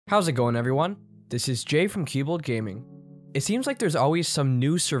How's it going, everyone? This is Jay from Keyboard Gaming. It seems like there's always some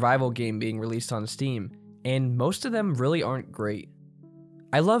new survival game being released on Steam, and most of them really aren't great.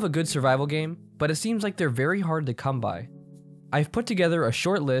 I love a good survival game, but it seems like they're very hard to come by. I've put together a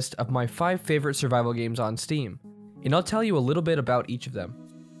short list of my 5 favorite survival games on Steam, and I'll tell you a little bit about each of them.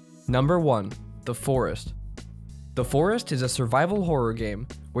 Number 1. The Forest. The Forest is a survival horror game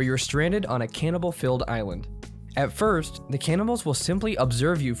where you're stranded on a cannibal-filled island. At first, the cannibals will simply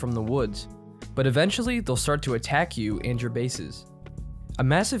observe you from the woods, but eventually they'll start to attack you and your bases. A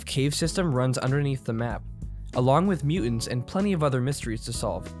massive cave system runs underneath the map, along with mutants and plenty of other mysteries to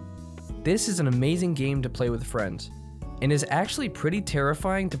solve. This is an amazing game to play with friends, and is actually pretty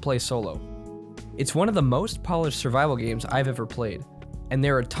terrifying to play solo. It's one of the most polished survival games I've ever played, and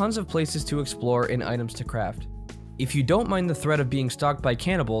there are tons of places to explore and items to craft. If you don't mind the threat of being stalked by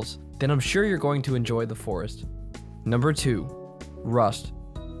cannibals, then I'm sure you're going to enjoy The Forest. Number 2. Rust.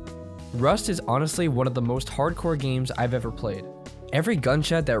 Rust is honestly one of the most hardcore games I've ever played. Every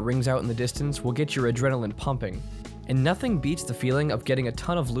gunshot that rings out in the distance will get your adrenaline pumping, and nothing beats the feeling of getting a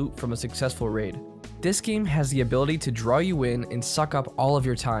ton of loot from a successful raid. This game has the ability to draw you in and suck up all of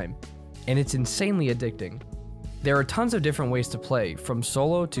your time, and it's insanely addicting. There are tons of different ways to play, from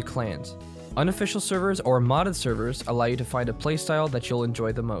solo to clans. Unofficial servers or modded servers allow you to find a playstyle that you'll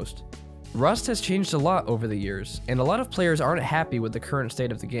enjoy the most. Rust has changed a lot over the years, and a lot of players aren't happy with the current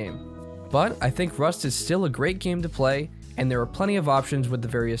state of the game. But I think Rust is still a great game to play, and there are plenty of options with the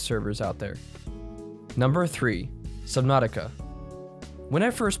various servers out there. Number 3. Subnautica. When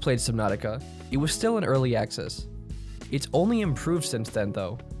I first played Subnautica, it was still in early access. It's only improved since then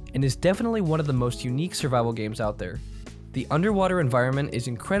though, and is definitely one of the most unique survival games out there. The underwater environment is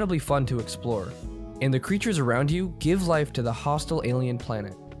incredibly fun to explore, and the creatures around you give life to the hostile alien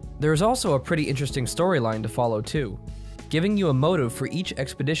planet. There is also a pretty interesting storyline to follow too, giving you a motive for each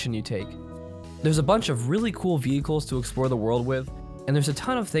expedition you take. There's a bunch of really cool vehicles to explore the world with, and there's a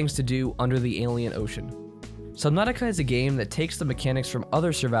ton of things to do under the alien ocean. Subnautica is a game that takes the mechanics from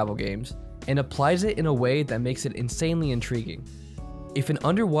other survival games and applies it in a way that makes it insanely intriguing. If an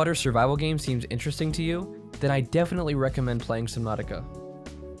underwater survival game seems interesting to you, then I definitely recommend playing Subnautica.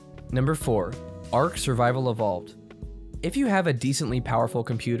 Number 4. Ark Survival Evolved. If you have a decently powerful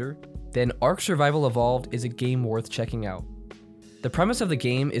computer, then Ark Survival Evolved is a game worth checking out. The premise of the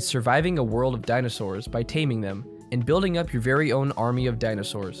game is surviving a world of dinosaurs by taming them and building up your very own army of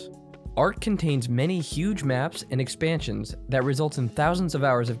dinosaurs. Ark contains many huge maps and expansions that result in thousands of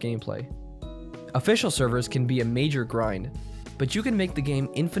hours of gameplay. Official servers can be a major grind, but you can make the game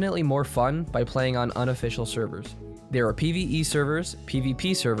infinitely more fun by playing on unofficial servers. There are PvE servers,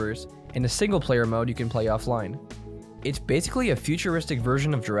 PvP servers, and a single player mode you can play offline. It's basically a futuristic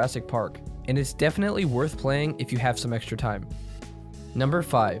version of Jurassic Park, and it's definitely worth playing if you have some extra time. Number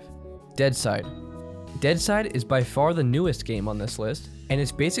 5. Deadside. Deadside is by far the newest game on this list, and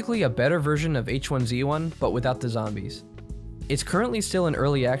it's basically a better version of H1Z1 but without the zombies. It's currently still in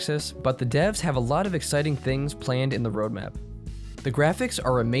early access, but the devs have a lot of exciting things planned in the roadmap. The graphics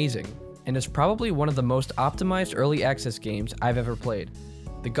are amazing, and it's probably one of the most optimized early access games I've ever played.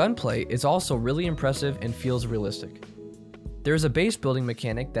 The gunplay is also really impressive and feels realistic. There's a base building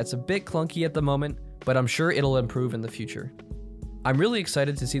mechanic that's a bit clunky at the moment, but I'm sure it'll improve in the future. I'm really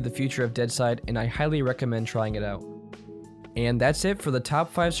excited to see the future of Deadside, and I highly recommend trying it out. And that's it for the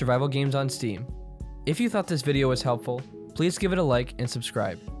top 5 survival games on Steam. If you thought this video was helpful, please give it a like and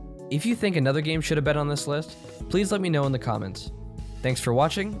subscribe. If you think another game should have been on this list, please let me know in the comments. Thanks for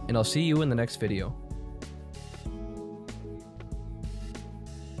watching, and I'll see you in the next video.